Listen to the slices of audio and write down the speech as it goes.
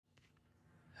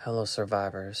Hello,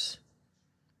 survivors.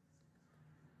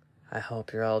 I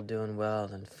hope you're all doing well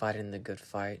and fighting the good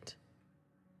fight.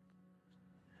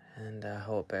 And I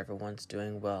hope everyone's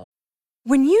doing well.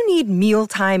 When you need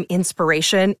mealtime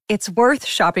inspiration, it's worth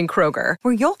shopping Kroger,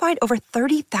 where you'll find over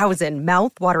 30,000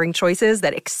 mouth-watering choices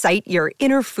that excite your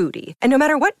inner foodie. And no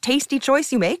matter what tasty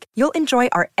choice you make, you'll enjoy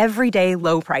our everyday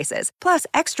low prices, plus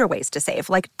extra ways to save,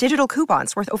 like digital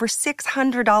coupons worth over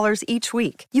 $600 each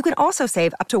week. You can also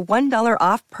save up to $1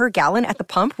 off per gallon at the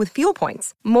pump with fuel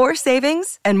points. More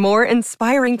savings and more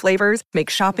inspiring flavors make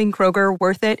shopping Kroger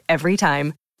worth it every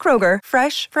time. Kroger,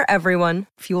 fresh for everyone.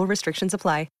 Fuel restrictions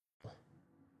apply.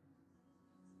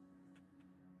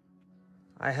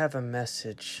 I have a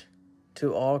message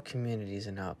to all communities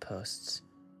and outposts.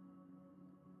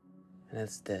 And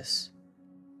it's this.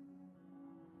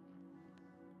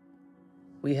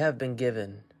 We have been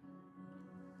given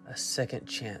a second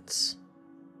chance.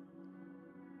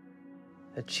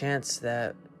 A chance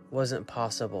that wasn't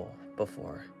possible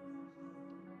before.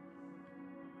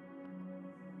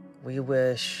 We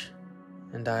wish,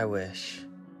 and I wish,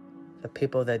 the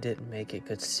people that didn't make it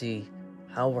could see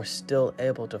how we're still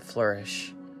able to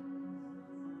flourish,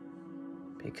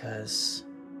 because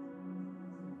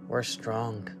we're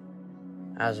strong.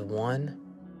 As one,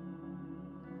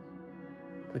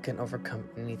 we can overcome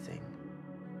anything.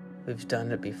 We've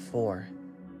done it before,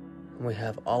 and we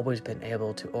have always been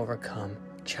able to overcome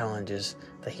challenges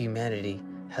that humanity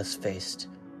has faced.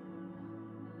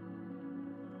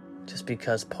 Just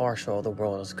because partial of the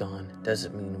world is gone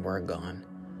doesn't mean we're gone.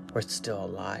 We're still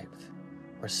alive.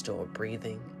 We're still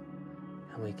breathing,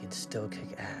 and we can still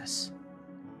kick ass.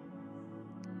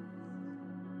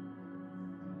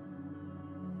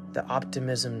 The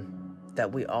optimism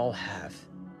that we all have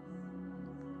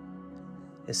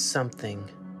is something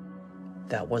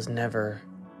that was never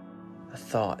a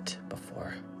thought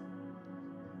before.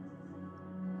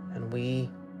 And we,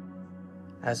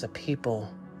 as a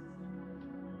people,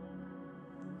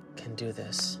 can do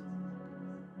this.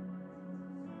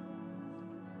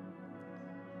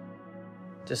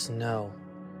 Just know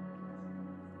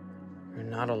you're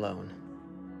not alone.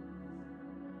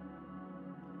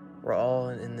 We're all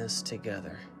in this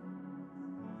together.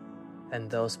 And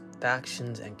those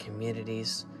factions and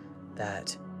communities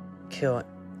that kill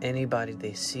anybody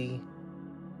they see,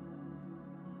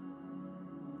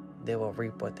 they will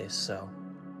reap what they sow.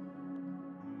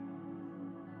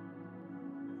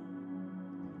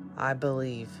 I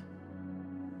believe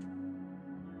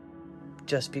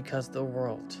just because the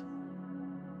world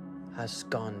has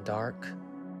gone dark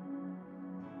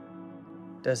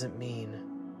doesn't mean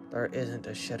there isn't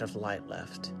a shed of light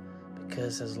left,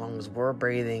 because as long as we're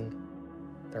breathing,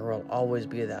 there will always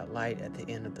be that light at the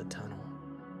end of the tunnel.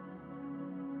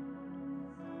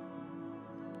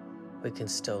 We can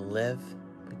still live,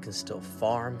 we can still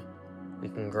farm, we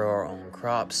can grow our own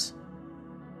crops.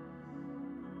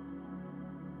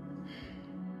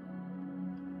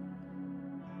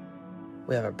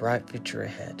 We have a bright future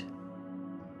ahead.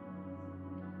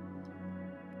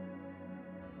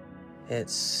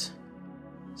 It's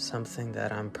something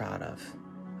that I'm proud of.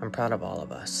 I'm proud of all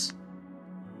of us.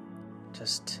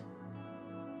 Just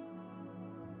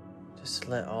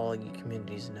let all you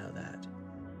communities know that.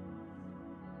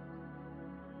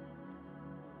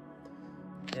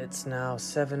 It's now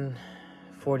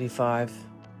 7:45,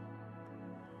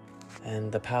 and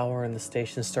the power in the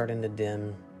station's starting to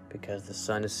dim because the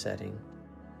sun is setting.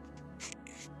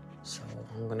 So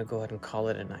I'm gonna go ahead and call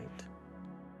it a night.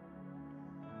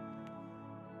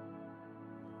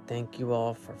 Thank you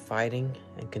all for fighting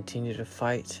and continue to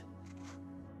fight.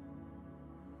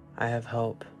 I have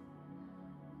hope.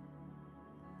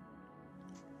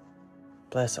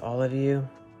 Bless all of you,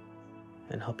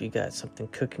 and hope you got something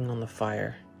cooking on the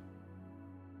fire,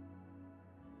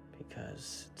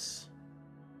 because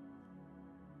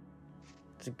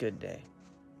it's a good day.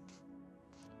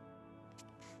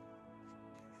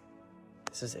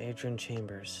 This is Adrian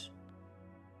Chambers,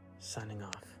 signing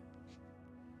off.